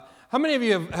How many of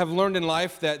you have learned in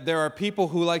life that there are people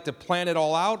who like to plan it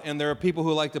all out and there are people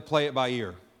who like to play it by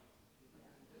ear?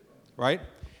 Right?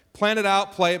 Plan it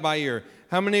out, play it by ear.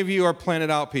 How many of you are plan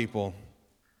it out people?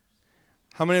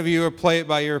 How many of you are play it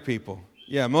by ear people?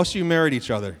 Yeah, most of you married each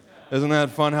other. Isn't that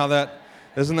fun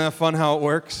how it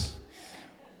works?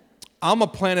 I'm a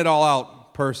plan it all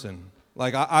out person.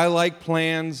 Like, I like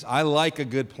plans. I like a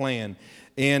good plan.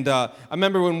 And I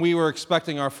remember when we were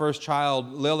expecting our first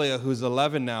child, Lilia, who's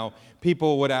 11 now,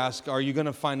 people would ask, are you going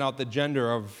to find out the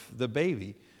gender of the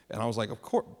baby? And I was like, of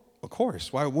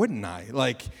course. Why wouldn't I?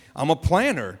 Like, I'm a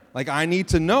planner. Like, I need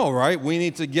to know, right? We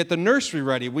need to get the nursery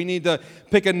ready. We need to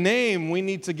pick a name. We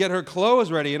need to get her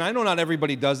clothes ready. And I know not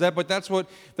everybody does that, but that's what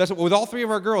with all three of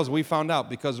our girls, we found out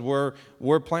because we're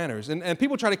planners. And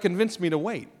people try to convince me to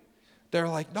wait. They're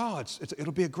like, no,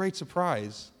 it'll be a great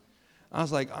surprise. I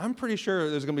was like, I'm pretty sure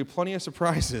there's going to be plenty of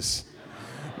surprises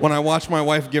when I watch my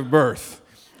wife give birth.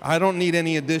 I don't need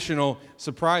any additional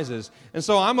surprises. And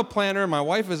so I'm a planner, my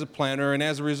wife is a planner, and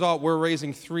as a result, we're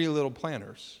raising 3 little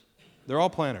planners. They're all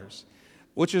planners,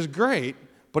 which is great,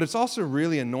 but it's also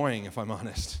really annoying, if I'm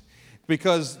honest.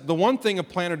 Because the one thing a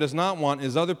planner does not want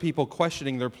is other people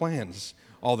questioning their plans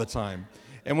all the time.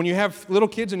 And when you have little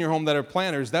kids in your home that are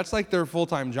planners, that's like their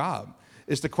full-time job,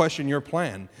 is to question your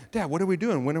plan. Dad, what are we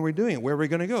doing? When are we doing it? Where are we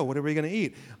going to go? What are we going to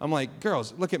eat? I'm like,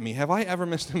 girls, look at me. Have I ever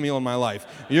missed a meal in my life?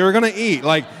 You're going to eat.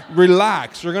 Like,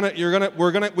 relax. We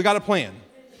got a plan.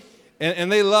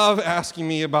 And they love asking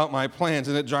me about my plans,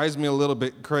 and it drives me a little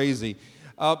bit crazy.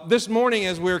 This morning,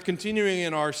 as we're continuing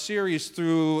in our series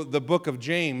through the book of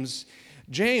James,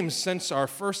 since our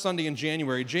first Sunday in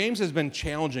January, James has been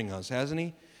challenging us, hasn't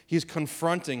he? He's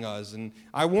confronting us. And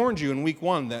I warned you in week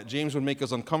 1 that James would make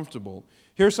us uncomfortable.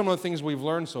 Here's some of the things we've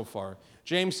learned so far.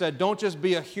 James said, don't just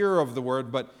be a hearer of the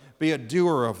word, but be a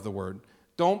doer of the word.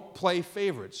 Don't play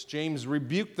favorites. James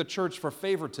rebuked the church for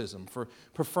favoritism, for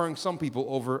preferring some people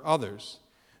over others.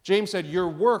 James said, your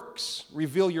works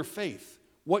reveal your faith.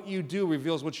 What you do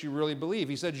reveals what you really believe.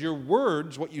 He said, your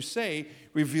words, what you say,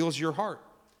 reveals your heart.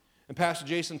 And Pastor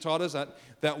Jason taught us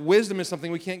that wisdom is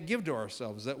something we can't give to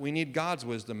ourselves, that we need God's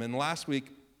wisdom. And last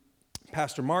week,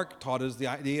 Pastor Mark taught us the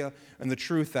idea and the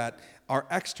truth that our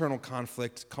external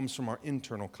conflict comes from our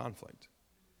internal conflict.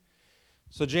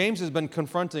 So James has been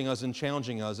confronting us and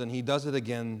challenging us, and he does it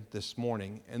again this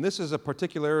morning. And this is a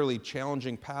particularly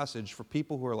challenging passage for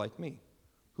people who are like me,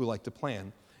 who like to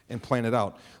plan and plan it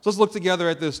out. So let's look together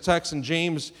at this text in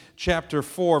James chapter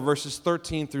 4, verses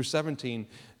 13 through 17.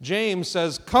 James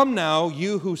says, come now,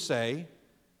 you who say,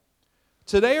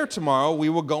 today or tomorrow we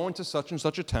will go into such and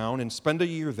such a town and spend a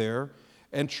year there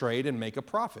and trade and make a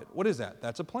profit. What is that?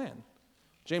 That's a plan.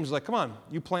 James is like, come on,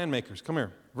 you plan makers, come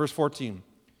here. Verse 14.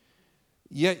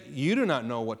 Yet you do not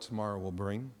know what tomorrow will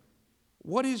bring.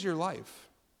 What is your life?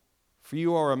 For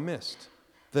you are a mist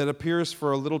that appears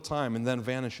for a little time and then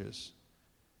vanishes.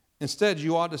 Instead,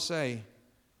 you ought to say,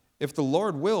 if the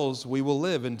Lord wills, we will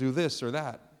live and do this or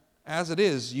that. As it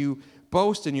is, you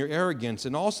boast in your arrogance,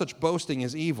 and all such boasting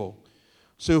is evil.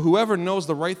 So whoever knows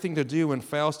the right thing to do and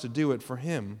fails to do it, for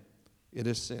him, it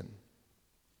is sin.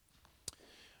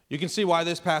 You can see why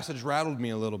this passage rattled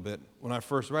me a little bit when I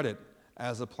first read it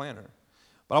as a planner.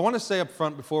 But I want to say up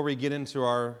front before we get into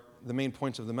the main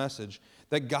points of the message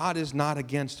that God is not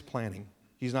against planning.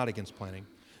 He's not against planning.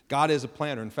 God is a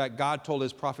planner. In fact, God told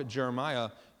his prophet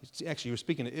Jeremiah, actually he was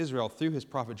speaking to Israel through his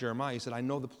prophet Jeremiah, he said, I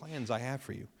know the plans I have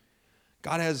for you.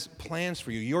 God has plans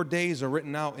for you. Your days are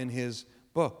written out in his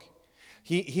book.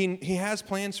 He has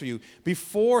plans for you.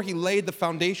 Before he laid the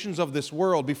foundations of this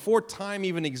world, before time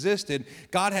even existed,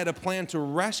 God had a plan to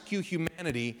rescue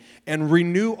humanity and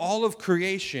renew all of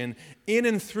creation in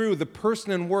and through the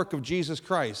person and work of Jesus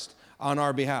Christ on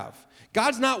our behalf.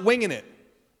 God's not winging it.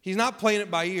 He's not playing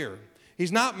it by ear.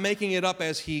 He's not making it up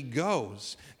as he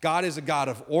goes. God is a God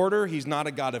of order. He's not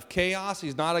a God of chaos.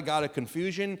 He's not a God of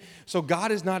confusion. So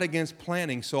God is not against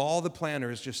planning. So all the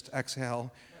planners just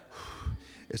exhale.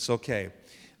 It's okay.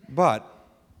 But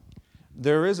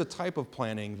there is a type of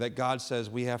planning that God says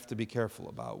we have to be careful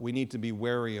about. We need to be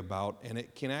wary about. And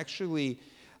it can actually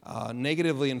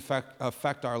negatively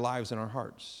affect our lives and our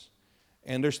hearts.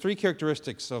 And there's 3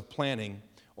 characteristics of planning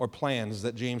or plans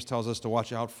that James tells us to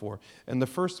watch out for. And the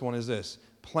first one is this: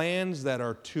 plans that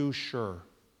are too sure.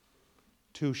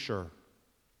 Too sure.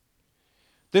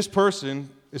 This person,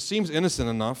 it seems innocent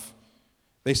enough.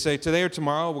 They say, today or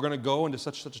tomorrow, we're going to go into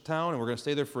such and such a town, and we're going to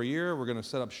stay there for a year. We're going to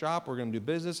set up shop. We're going to do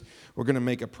business. We're going to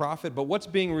make a profit. But what's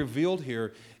being revealed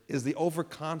here is the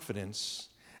overconfidence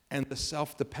and the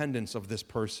self-dependence of this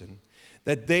person,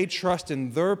 that they trust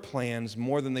in their plans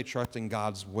more than they trust in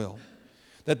God's will.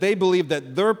 That they believe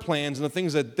that their plans and the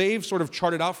things that they've sort of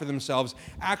charted out for themselves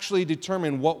actually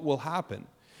determine what will happen.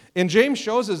 And James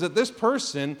shows us that this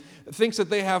person thinks that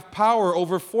they have power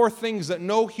over 4 things that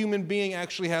no human being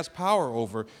actually has power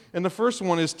over. And the first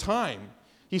one is time.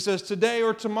 He says today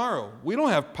or tomorrow. We don't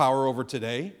have power over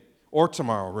today or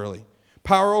tomorrow, really.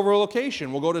 Power over a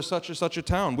location. We'll go to such and such a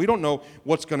town. We don't know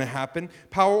what's going to happen.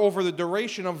 Power over the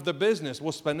duration of the business.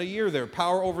 We'll spend a year there.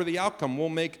 Power over the outcome. We'll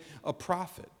make a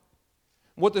profit.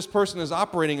 What this person is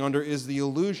operating under is the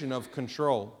illusion of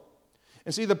control.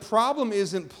 And see, the problem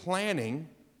isn't planning.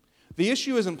 The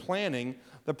issue isn't planning.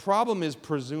 The problem is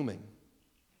presuming.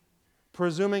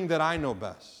 Presuming that I know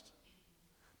best.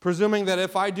 Presuming that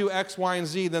if I do X, Y, and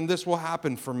Z, then this will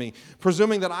happen for me.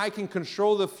 Presuming that I can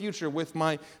control the future with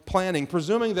my planning.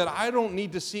 Presuming that I don't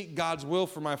need to seek God's will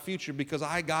for my future because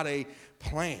I got a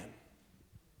plan.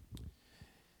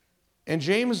 And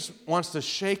James wants to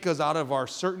shake us out of our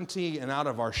certainty and out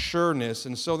of our sureness.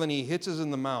 And so then he hits us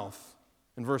in the mouth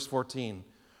in verse 14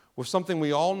 with something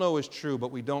we all know is true,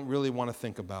 but we don't really want to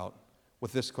think about,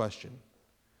 with this question.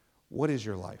 What is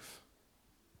your life?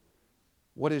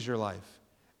 What is your life?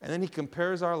 And then he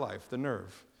compares our life, the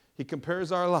nerve. He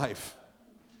compares our life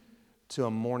to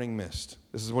a morning mist.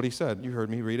 This is what he said. You heard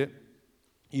me read it.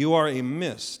 You are a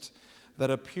mist that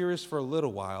appears for a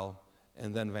little while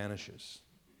and then vanishes.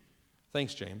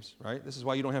 Thanks, James, right? This is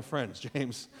why you don't have friends,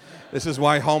 James. This is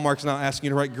why Hallmark's not asking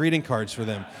you to write greeting cards for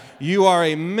them. You are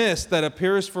a mist that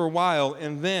appears for a while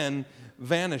and then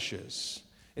vanishes.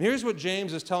 And here's what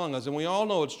James is telling us, and we all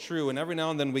know it's true, and every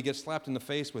now and then we get slapped in the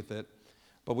face with it,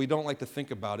 but we don't like to think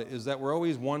about it, is that we're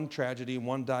always one tragedy,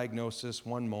 one diagnosis,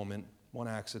 one moment, one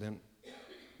accident,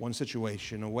 one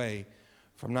situation away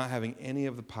from not having any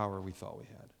of the power we thought we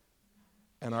had,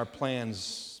 and our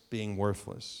plans being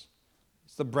worthless.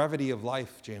 It's the brevity of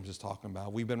life James is talking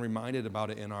about. We've been reminded about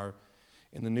it in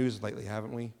the news lately,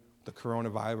 haven't we? The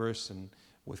coronavirus and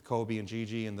with Kobe and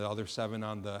Gigi and the other 7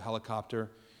 on the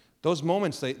helicopter. Those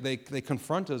moments, they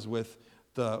confront us with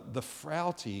the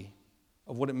frailty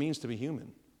of what it means to be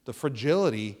human, the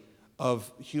fragility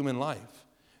of human life,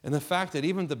 and the fact that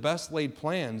even the best laid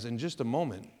plans in just a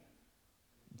moment,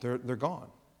 they're gone.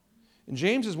 And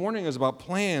James is warning us about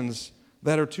plans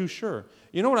that are too sure.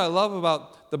 You know what I love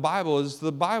about the Bible is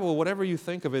the Bible, whatever you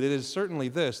think of it, it is certainly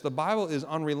this. The Bible is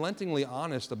unrelentingly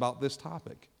honest about this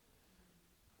topic.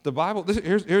 The Bible,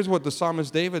 here's what the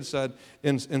psalmist David said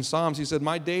in Psalms. He said,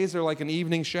 my days are like an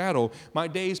evening shadow. My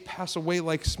days pass away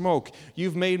like smoke.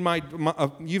 You've made my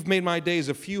days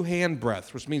a few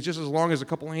handbreadths, which means just as long as a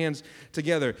couple hands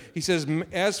together. He says,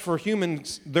 as for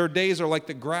humans, their days are like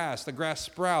the grass. The grass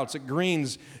sprouts, it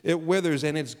greens, it withers,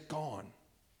 and it's gone.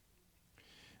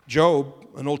 Job,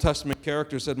 an Old Testament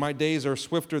character, said, my days are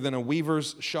swifter than a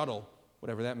weaver's shuttle.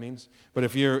 Whatever that means. But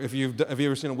have you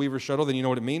ever seen a weaver's shuttle, then you know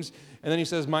what it means. And then he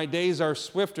says, my days are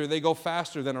swifter. They go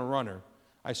faster than a runner.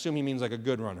 I assume he means like a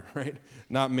good runner, right?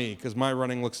 Not me, because my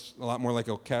running looks a lot more like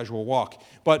a casual walk.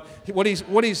 But what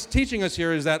he's teaching us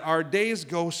here is that our days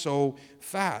go so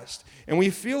fast. And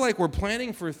we feel like we're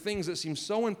planning for things that seem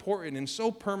so important and so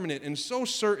permanent and so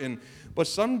certain. But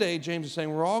someday, James is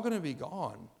saying, we're all going to be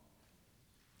gone.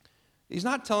 He's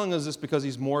not telling us this because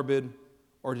he's morbid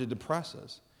or to depress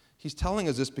us. He's telling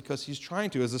us this because he's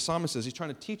trying to, as the psalmist says, he's trying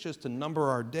to teach us to number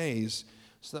our days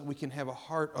so that we can have a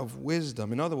heart of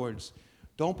wisdom. In other words,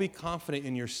 don't be confident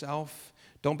in yourself.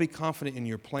 Don't be confident in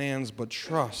your plans, but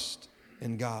trust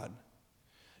in God.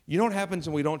 You know what happens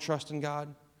when we don't trust in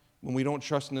God? When we don't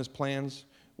trust in His plans?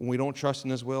 When we don't trust in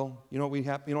His will? You know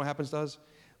what happens to us?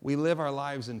 We live our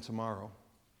lives in tomorrow.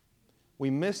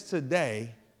 We miss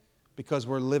today because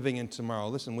we're living in tomorrow.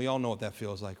 Listen, we all know what that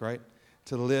feels like, right?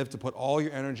 To live, to put all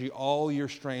your energy, all your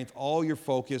strength, all your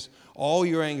focus, all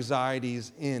your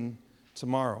anxieties in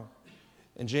tomorrow.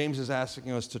 And James is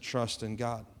asking us to trust in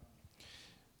God.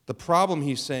 The problem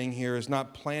he's saying here is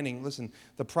not planning. Listen,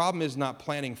 the problem is not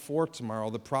planning for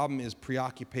tomorrow. The problem is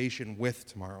preoccupation with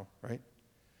tomorrow, right?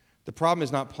 The problem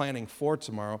is not planning for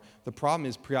tomorrow. The problem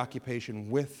is preoccupation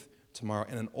with tomorrow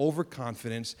and an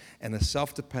overconfidence and a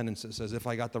self-dependence that says if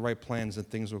I got the right plans, then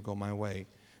things will go my way.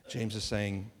 James is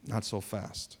saying, not so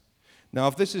fast. Now,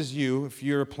 if this is you, if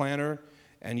you're a planner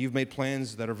and you've made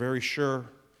plans that are very sure,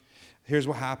 here's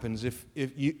what happens.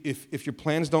 If your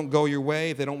plans don't go your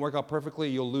way, if they don't work out perfectly,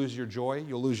 you'll lose your joy,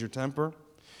 you'll lose your temper.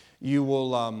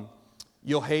 You'll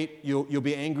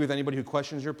be angry with anybody who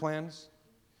questions your plans.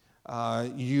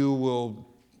 You will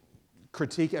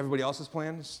critique everybody else's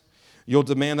plans. You'll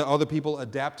demand that other people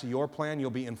adapt to your plan.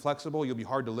 You'll be inflexible. You'll be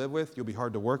hard to live with. You'll be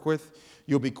hard to work with.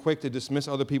 You'll be quick to dismiss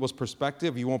other people's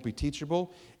perspective. You won't be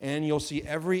teachable. And you'll see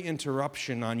every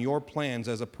interruption on your plans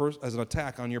as an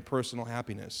attack on your personal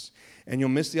happiness. And you'll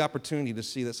miss the opportunity to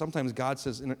see that sometimes God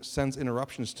sends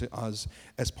interruptions to us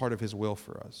as part of his will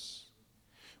for us.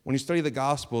 When you study the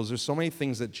Gospels, there's so many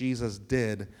things that Jesus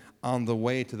did on the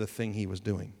way to the thing he was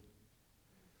doing.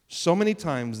 So many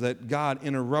times that God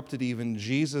interrupted even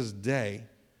Jesus' day.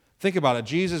 Think about it.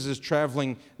 Jesus is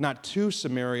traveling not to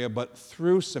Samaria, but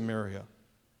through Samaria.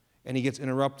 And he gets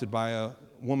interrupted by a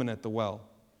woman at the well.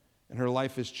 And her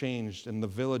life is changed. And the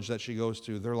village that she goes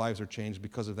to, their lives are changed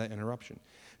because of that interruption.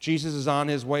 Jesus is on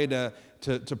his way to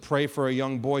pray for a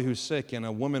young boy who's sick. And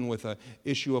a woman with an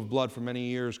issue of blood for many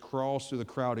years crawls through the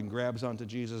crowd and grabs onto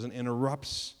Jesus and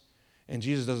interrupts. And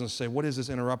Jesus doesn't say, what is this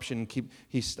interruption?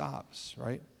 He stops,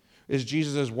 right? As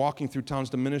Jesus is walking through towns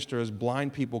to minister, as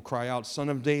blind people cry out, Son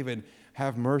of David,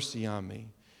 have mercy on me.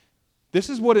 This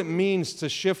is what it means to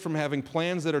shift from having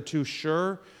plans that are too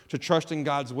sure to trusting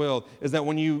God's will, is that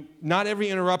not every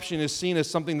interruption is seen as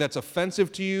something that's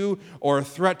offensive to you or a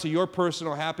threat to your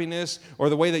personal happiness or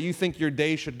the way that you think your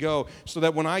day should go. So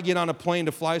that when I get on a plane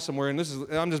to fly somewhere, and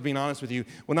I'm just being honest with you,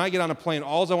 when I get on a plane,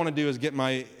 all I want to do is get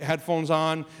my headphones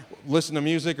on, listen to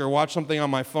music, or watch something on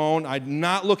my phone. I'm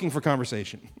not looking for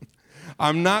conversation.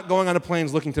 I'm not going on a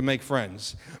planes looking to make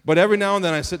friends. But every now and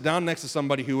then I sit down next to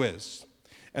somebody who is.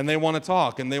 And they want to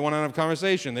talk, and they want to have a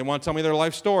conversation. They want to tell me their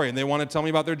life story, and they want to tell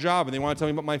me about their job, and they want to tell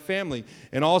me about my family.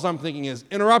 And all I'm thinking is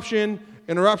interruption,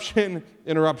 interruption,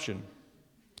 interruption.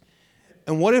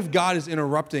 And what if God is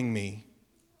interrupting me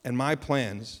and my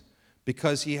plans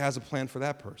because he has a plan for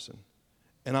that person,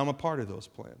 and I'm a part of those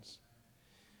plans?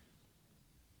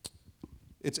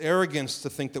 It's arrogance to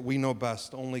think that we know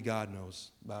best. Only God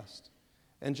knows best.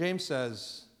 And James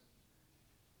says,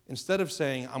 instead of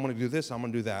saying, I'm going to do this, I'm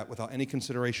going to do that, without any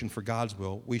consideration for God's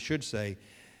will, we should say,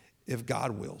 if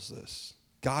God wills this,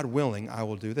 God willing, I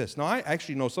will do this. Now, I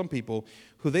actually know some people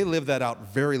who they live that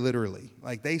out very literally.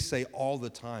 Like they say all the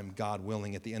time, God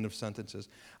willing, at the end of sentences.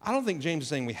 I don't think James is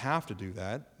saying we have to do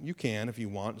that. You can if you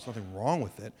want. There's nothing wrong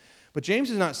with it. But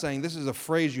James is not saying this is a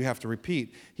phrase you have to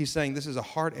repeat. He's saying this is a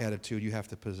heart attitude you have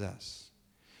to possess.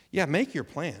 Yeah, make your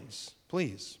plans,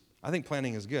 please. I think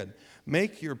planning is good.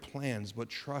 Make your plans, but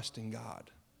trust in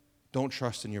God. Don't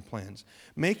trust in your plans.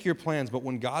 Make your plans, but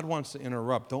when God wants to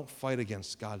interrupt, don't fight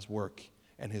against God's work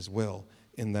and his will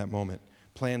in that moment.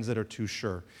 Plans that are too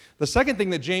sure. The second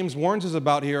thing that James warns us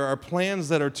about here are plans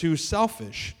that are too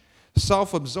selfish,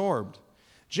 self-absorbed.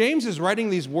 James is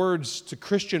writing these words to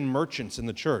Christian merchants in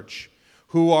the church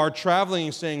who are traveling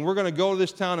and saying, we're going to go to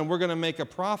this town and we're going to make a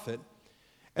profit.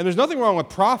 And there's nothing wrong with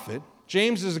profit.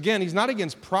 James is, again, he's not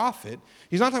against profit.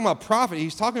 He's not talking about profit.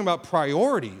 He's talking about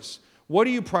priorities. What do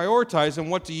you prioritize and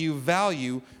what do you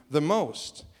value the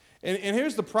most? And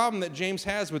here's the problem that James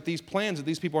has with these plans that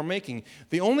these people are making.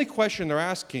 The only question they're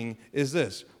asking is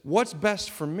this: what's best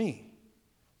for me?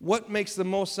 What makes the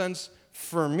most sense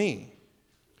for me?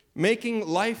 Making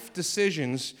life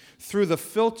decisions through the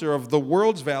filter of the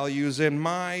world's values and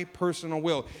my personal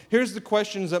will. Here's the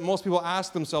questions that most people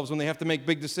ask themselves when they have to make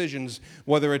big decisions,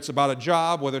 whether it's about a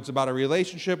job, whether it's about a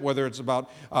relationship, whether it's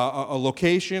about a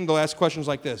location. They'll ask questions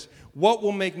like this: what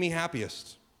will make me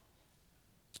happiest?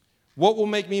 What will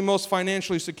make me most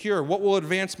financially secure? What will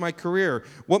advance my career?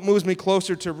 What moves me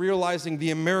closer to realizing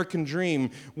the American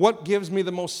dream? What gives me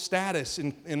the most status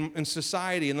in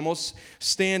society and the most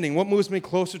standing? What moves me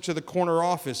closer to the corner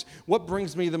office? What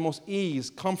brings me the most ease,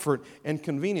 comfort, and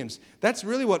convenience? Those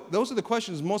are the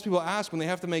questions most people ask when they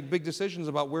have to make big decisions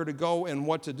about where to go and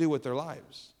what to do with their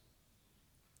lives.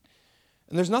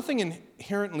 And there's nothing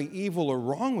inherently evil or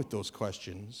wrong with those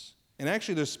questions. And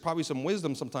actually, there's probably some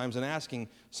wisdom sometimes in asking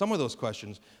some of those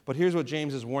questions. But here's what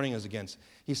James is warning us against.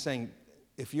 He's saying,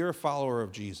 if you're a follower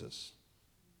of Jesus,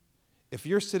 if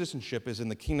your citizenship is in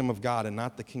the kingdom of God and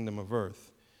not the kingdom of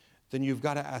earth, then you've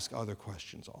got to ask other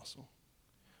questions also.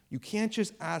 You can't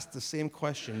just ask the same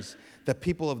questions that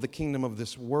people of the kingdom of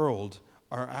this world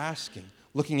are asking,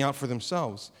 looking out for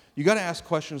themselves. You got to ask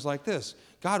questions like this: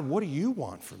 God, what do you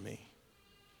want from me?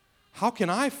 How can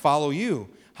I follow you?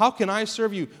 How can I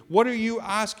serve you? What are you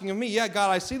asking of me? Yeah,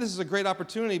 God, I see this is a great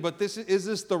opportunity, but is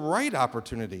this the right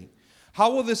opportunity?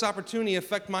 How will this opportunity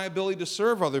affect my ability to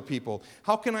serve other people?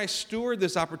 How can I steward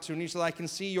this opportunity so that I can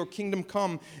see your kingdom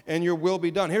come and your will be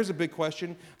done? Here's a big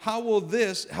question: how will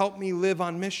this help me live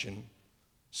on mission,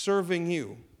 serving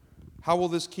you? How will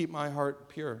this keep my heart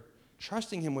pure?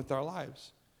 Trusting him with our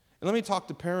lives. And let me talk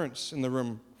to parents in the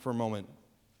room for a moment.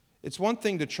 It's one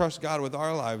thing to trust God with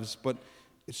our lives, but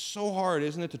It's so hard,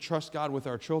 isn't it, to trust God with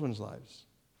our children's lives?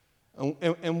 And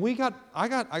I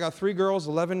got 3 girls,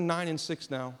 11, 9, and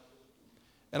 6 now.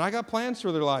 And I got plans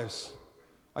for their lives.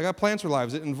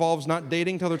 It involves not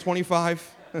dating till they're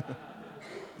 25.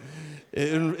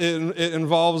 It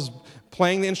involves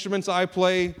playing the instruments I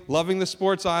play, loving the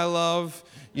sports I love,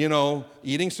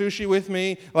 eating sushi with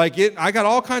me. I got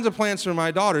all kinds of plans for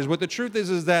my daughters. But the truth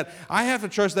is that I have to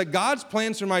trust that God's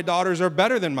plans for my daughters are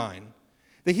better than mine.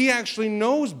 That He actually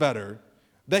knows better,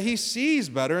 that He sees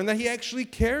better, and that He actually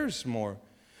cares more.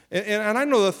 And I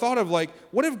know the thought of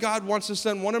what if God wants to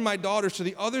send one of my daughters to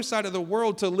the other side of the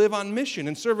world to live on mission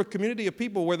and serve a community of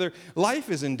people where their life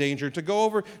is in danger, to go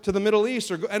over to the Middle East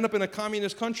or end up in a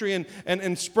communist country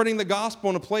and spreading the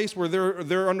gospel in a place where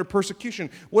they're under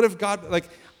persecution. What if God,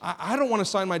 I don't want to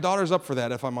sign my daughters up for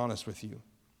that, if I'm honest with you.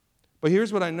 But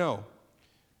here's what I know.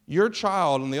 Your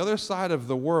child on the other side of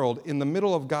the world, in the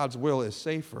middle of God's will, is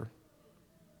safer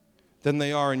than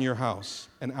they are in your house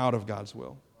and out of God's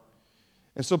will.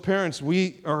 And so parents,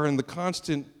 we are in the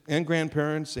constant, and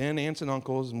grandparents and aunts and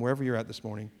uncles and wherever you're at this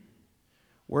morning,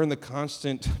 we're in the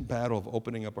constant battle of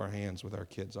opening up our hands with our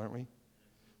kids, aren't we?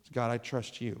 God, I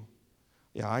trust you.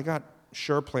 Yeah, I got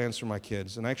sure plans for my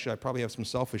kids, and actually I probably have some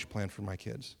selfish plans for my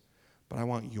kids, but I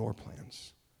want your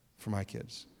plans for my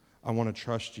kids. I want to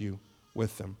trust you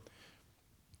with them.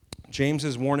 James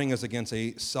is warning us against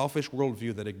a selfish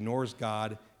worldview that ignores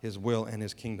God, His will, and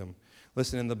His kingdom.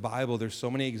 Listen, in the Bible, there's so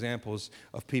many examples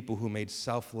of people who made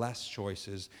selfless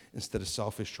choices instead of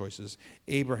selfish choices.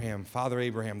 Abraham,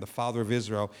 the father of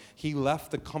Israel, he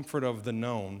left the comfort of the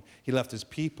known. He left his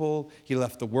people. He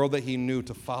left the world that he knew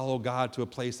to follow God to a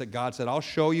place that God said, I'll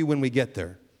show you when we get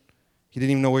there. He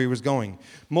didn't even know where he was going.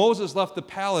 Moses left the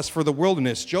palace for the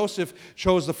wilderness. Joseph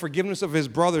chose the forgiveness of his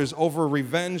brothers over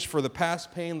revenge for the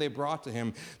past pain they brought to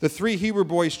him. The 3 Hebrew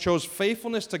boys chose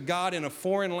faithfulness to God in a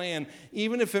foreign land,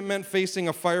 even if it meant facing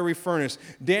a fiery furnace.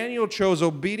 Daniel chose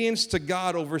obedience to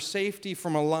God over safety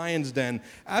from a lion's den.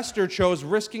 Esther chose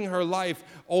risking her life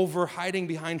over hiding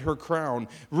behind her crown.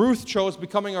 Ruth chose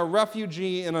becoming a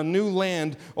refugee in a new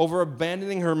land over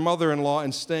abandoning her mother-in-law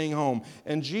and staying home.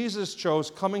 And Jesus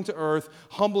chose coming to earth,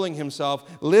 humbling himself,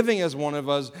 living as one of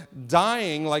us,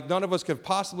 dying like none of us could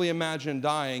possibly imagine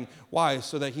dying. Why?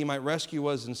 So that he might rescue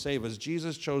us and save us.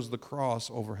 Jesus chose the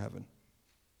cross over heaven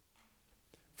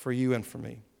for you and for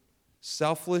me.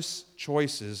 Selfless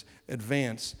choices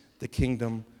advance the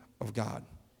kingdom of God.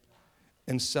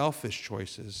 And selfish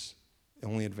choices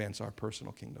only advance our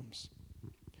personal kingdoms.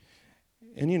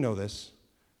 And you know this,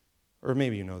 or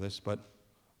maybe you know this, but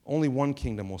only one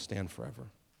kingdom will stand forever.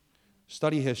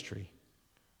 Study history.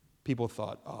 People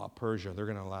thought, Persia, they're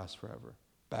going to last forever.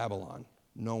 Babylon,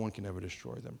 no one can ever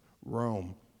destroy them.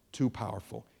 Rome, too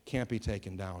powerful, can't be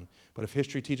taken down. But if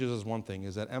history teaches us one thing,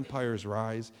 is that empires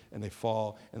rise and they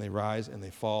fall, and they rise and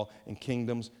they fall, and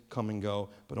kingdoms come and go,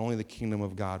 but only the kingdom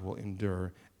of God will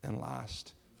endure and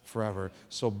last forever.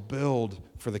 So build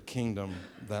for the kingdom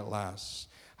that lasts.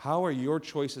 How are your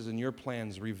choices and your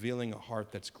plans revealing a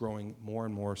heart that's growing more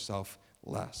and more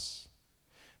selfless?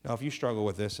 Now, if you struggle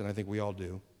with this, and I think we all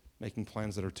do, making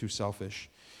plans that are too selfish,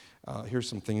 here's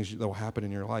some things that will happen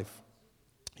in your life.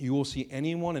 You will see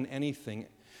anyone and anything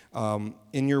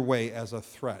in your way as a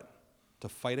threat to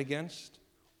fight against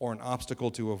or an obstacle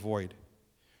to avoid.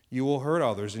 You will hurt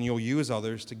others, and you'll use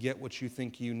others to get what you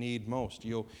think you need most.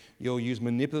 You'll use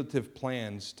manipulative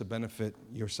plans to benefit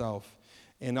yourself.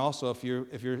 And also, if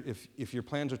your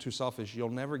plans are too selfish, you'll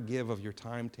never give of your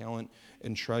time, talent,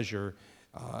 and treasure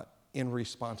in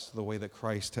response to the way that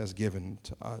Christ has given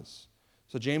to us.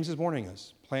 So James is warning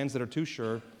us, plans that are too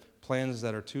sure, plans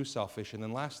that are too selfish. And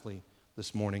then lastly,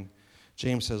 this morning,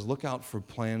 James says, look out for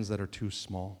plans that are too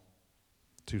small.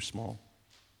 Too small.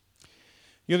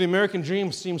 You know, the American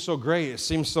dream seems so great, it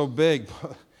seems so big.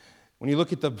 When you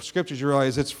look at the scriptures, you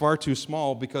realize it's far too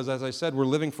small because, as I said, we're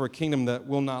living for a kingdom that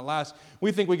will not last.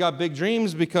 We think we got big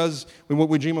dreams because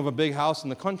we dream of a big house in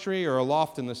the country or a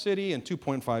loft in the city and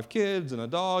 2.5 kids and a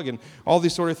dog and all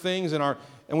these sort of things. And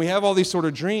we have all these sort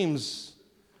of dreams.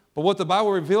 But what the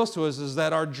Bible reveals to us is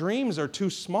that our dreams are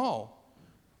too small.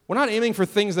 We're not aiming for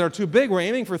things that are too big. We're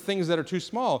aiming for things that are too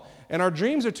small. And our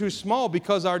dreams are too small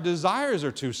because our desires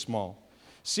are too small.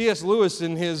 C.S. Lewis,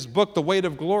 in his book, The Weight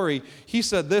of Glory, he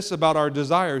said this about our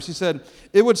desires. He said,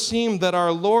 "It would seem that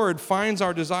our Lord finds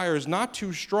our desires not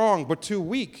too strong, but too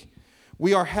weak.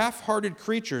 We are half-hearted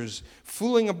creatures,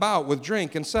 fooling about with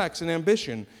drink and sex and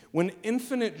ambition, when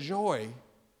infinite joy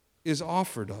is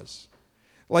offered us.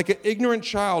 Like an ignorant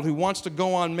child who wants to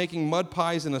go on making mud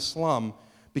pies in a slum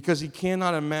because he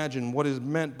cannot imagine what is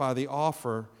meant by the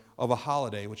offer of a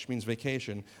holiday," which means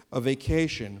vacation, a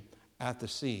vacation at the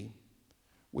sea,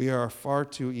 we are far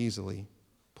too easily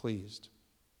pleased.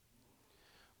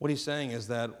 What he's saying is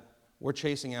that we're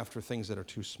chasing after things that are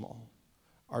too small.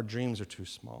 Our dreams are too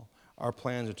small. Our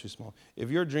plans are too small. If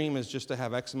your dream is just to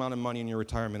have X amount of money in your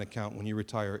retirement account when you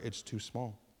retire, it's too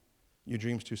small. Your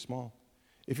dream's too small.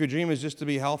 If your dream is just to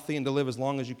be healthy and to live as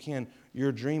long as you can,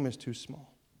 your dream is too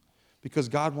small. Because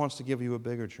God wants to give you a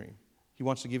bigger dream. He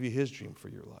wants to give you his dream for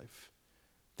your life.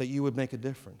 That you would make a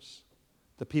difference.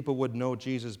 That people would know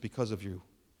Jesus because of you.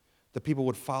 That people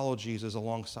would follow Jesus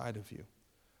alongside of you.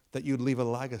 That you'd leave a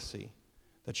legacy.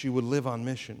 That you would live on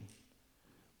mission.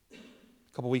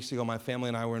 A couple weeks ago, my family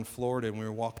and I were in Florida, and we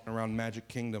were walking around Magic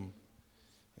Kingdom.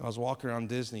 And I was walking around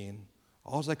Disney, and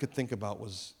all I could think about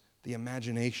was the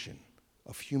imagination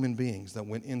of human beings that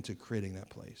went into creating that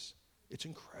place. It's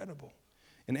incredible.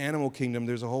 In Animal Kingdom,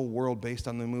 there's a whole world based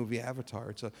on the movie Avatar.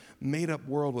 It's a made-up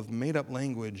world with made-up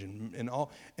language and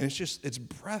all, and it's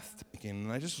breathtaking.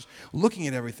 And I just was looking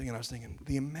at everything, and I was thinking,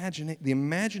 the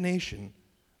imagination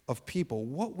of people,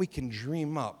 what we can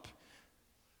dream up.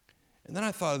 And then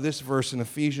I thought of this verse in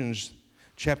Ephesians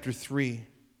chapter 3,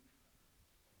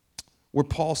 where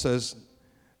Paul says,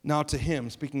 now to him,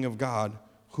 speaking of God,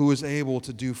 who is able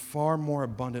to do far more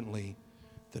abundantly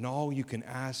than all you can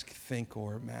ask, think,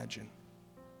 or imagine.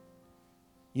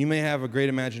 You may have a great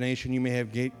imagination, you may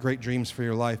have great dreams for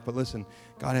your life, but listen,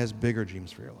 God has bigger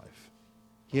dreams for your life.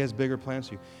 He has bigger plans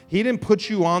for you. He didn't put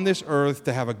you on this earth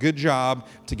to have a good job,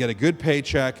 to get a good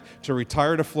paycheck, to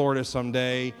retire to Florida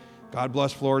someday. God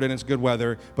bless Florida and its good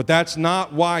weather, but that's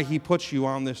not why he puts you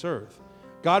on this earth.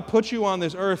 God put you on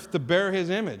this earth to bear his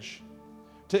image,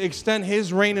 to extend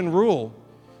his reign and rule,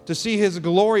 to see his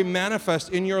glory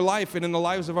manifest in your life and in the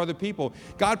lives of other people.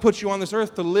 God puts you on this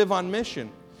earth to live on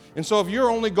mission. And so if your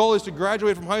only goal is to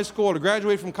graduate from high school or to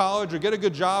graduate from college or get a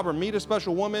good job or meet a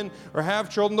special woman or have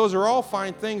children, those are all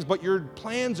fine things, but your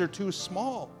plans are too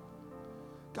small.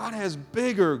 God has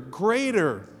bigger,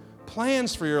 greater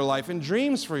plans for your life and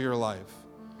dreams for your life.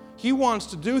 He wants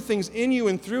to do things in you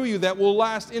and through you that will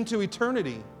last into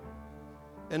eternity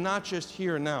and not just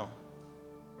here and now.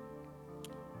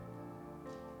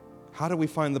 How do we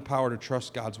find the power to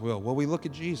trust God's will? Well, we look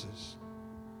at Jesus.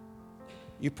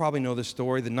 You probably know this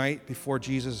story. The night before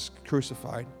Jesus is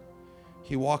crucified,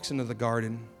 he walks into the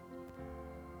garden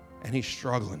and he's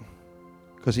struggling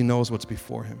because he knows what's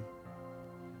before him.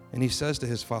 And he says to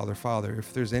his Father, Father,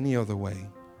 if there's any other way,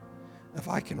 if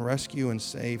I can rescue and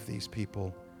save these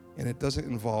people, and it doesn't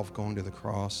involve going to the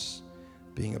cross,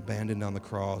 being abandoned on the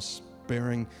cross,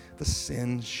 bearing the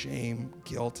sin, shame,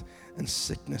 guilt, and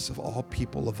sickness of all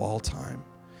people of all time.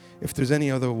 If there's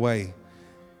any other way,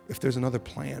 if there's another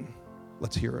plan,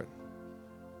 let's hear it.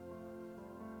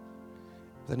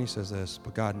 Then he says this,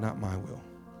 but God, not my will,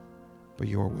 but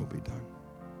your will be done.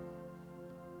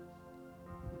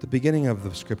 The beginning of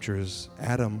the scriptures,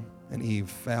 Adam and Eve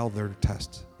failed their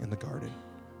test in the garden.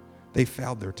 They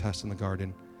failed their test in the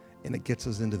garden, and it gets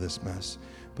us into this mess.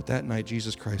 But that night,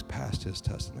 Jesus Christ passed his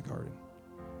test in the garden,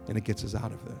 and it gets us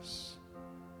out of this.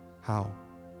 How?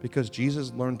 Because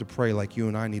Jesus learned to pray like you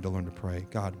and I need to learn to pray.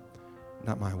 God,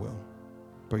 not my will,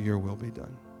 but your will be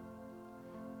done.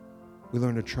 We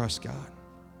learn to trust God,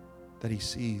 that he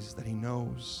sees, that he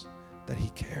knows, that he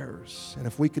cares. And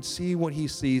if we could see what he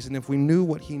sees, and if we knew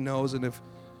what he knows,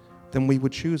 then we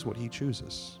would choose what he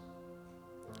chooses.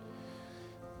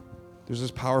 There's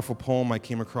this powerful poem I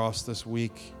came across this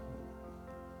week.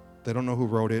 They don't know who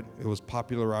wrote it. It was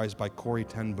popularized by Corrie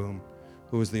ten Boom,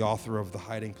 who is the author of The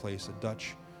Hiding Place, a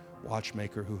Dutch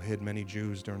watchmaker who hid many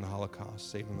Jews during the Holocaust,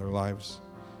 saving their lives.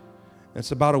 And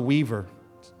it's about a weaver.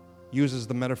 It uses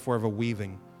the metaphor of a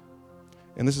weaving.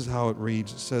 And this is how it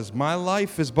reads. It says, my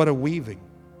life is but a weaving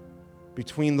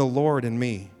between the Lord and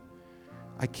me.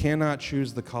 I cannot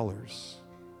choose the colors.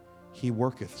 He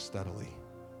worketh steadily.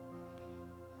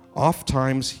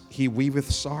 Ofttimes he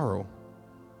weaveth sorrow,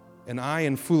 and I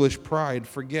in foolish pride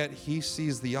forget he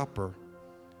sees the upper,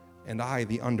 and I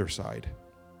the underside.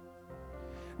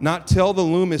 Not till the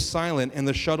loom is silent and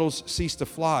the shuttles cease to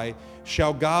fly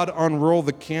shall God unroll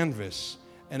the canvas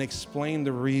and explain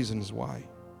the reasons why.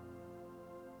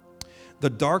 The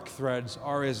dark threads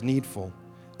are as needful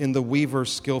in the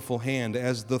weaver's skillful hand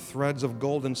as the threads of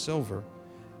gold and silver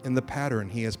in the pattern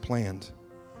he has planned.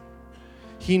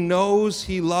 He knows,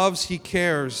 he loves, he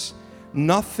cares.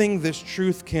 Nothing this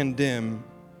truth can dim.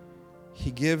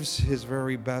 He gives his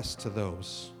very best to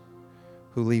those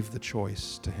who leave the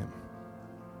choice to him.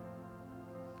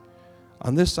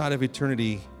 On this side of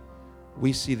eternity,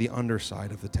 we see the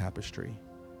underside of the tapestry.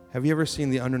 Have you ever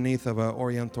seen the underneath of an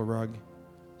oriental rug?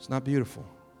 It's not beautiful.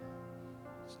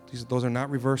 Those are not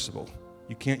reversible.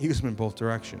 You can't use them in both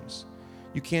directions.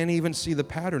 You can't even see the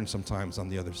pattern sometimes on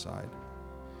the other side.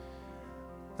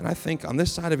 And I think on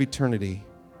this side of eternity,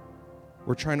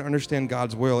 we're trying to understand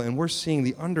God's will, and we're seeing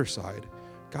the underside.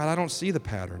 God, I don't see the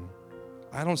pattern.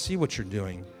 I don't see what you're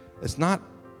doing. It's not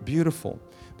beautiful.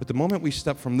 But the moment we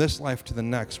step from this life to the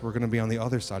next, we're going to be on the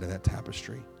other side of that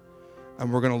tapestry.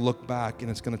 And we're going to look back, and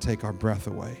it's going to take our breath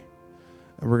away.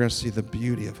 And we're going to see the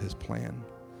beauty of his plan,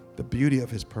 the beauty of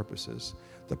his purposes,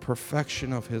 the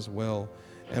perfection of his will.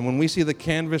 And when we see the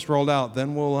canvas rolled out,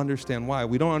 then we'll understand why.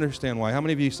 We don't understand why. How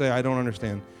many of you say, I don't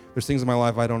understand? There's things in my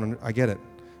life I get it.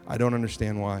 I don't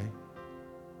understand why.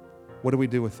 What do we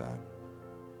do with that?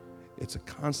 It's a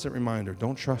constant reminder.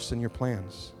 Don't trust in your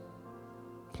plans.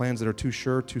 Plans that are too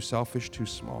sure, too selfish, too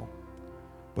small.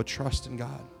 But trust in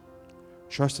God.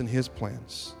 Trust in his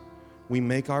plans. We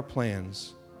make our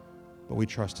plans, but we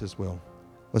trust his will.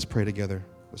 Let's pray together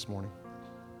this morning.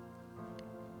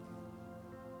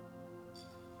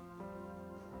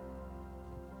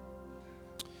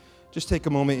 Just take a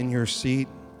moment in your seat.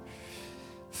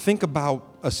 Think about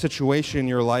a situation in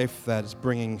your life that's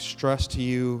bringing stress to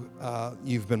you.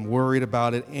 You've been worried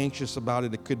about it, anxious about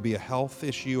it. It could be a health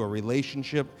issue, a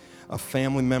relationship, a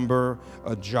family member,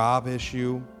 a job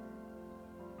issue,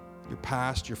 your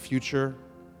past, your future.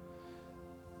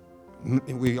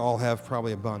 We all have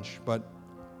probably a bunch, but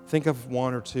think of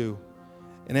one or two.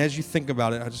 And as you think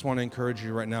about it, I just want to encourage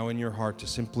you right now in your heart to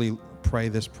simply pray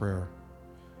this prayer.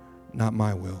 Not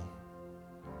my will,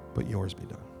 but yours be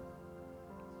done.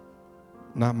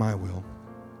 Not my will,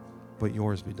 but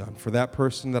yours be done. For that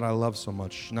person that I love so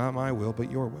much, not my will, but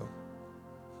your will.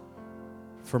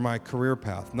 For my career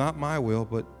path, not my will,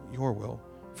 but your will.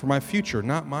 For my future,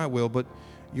 not my will, but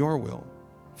your will.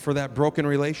 For that broken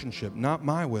relationship, not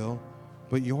my will,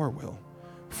 but your will.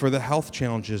 For the health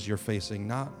challenges you're facing,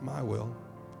 not my will,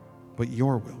 but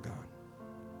your will, God.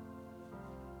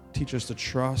 Teach us to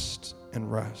trust and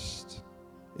rest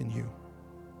in you.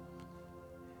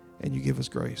 And you give us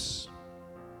grace.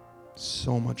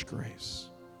 So much grace.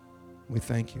 We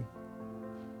thank you.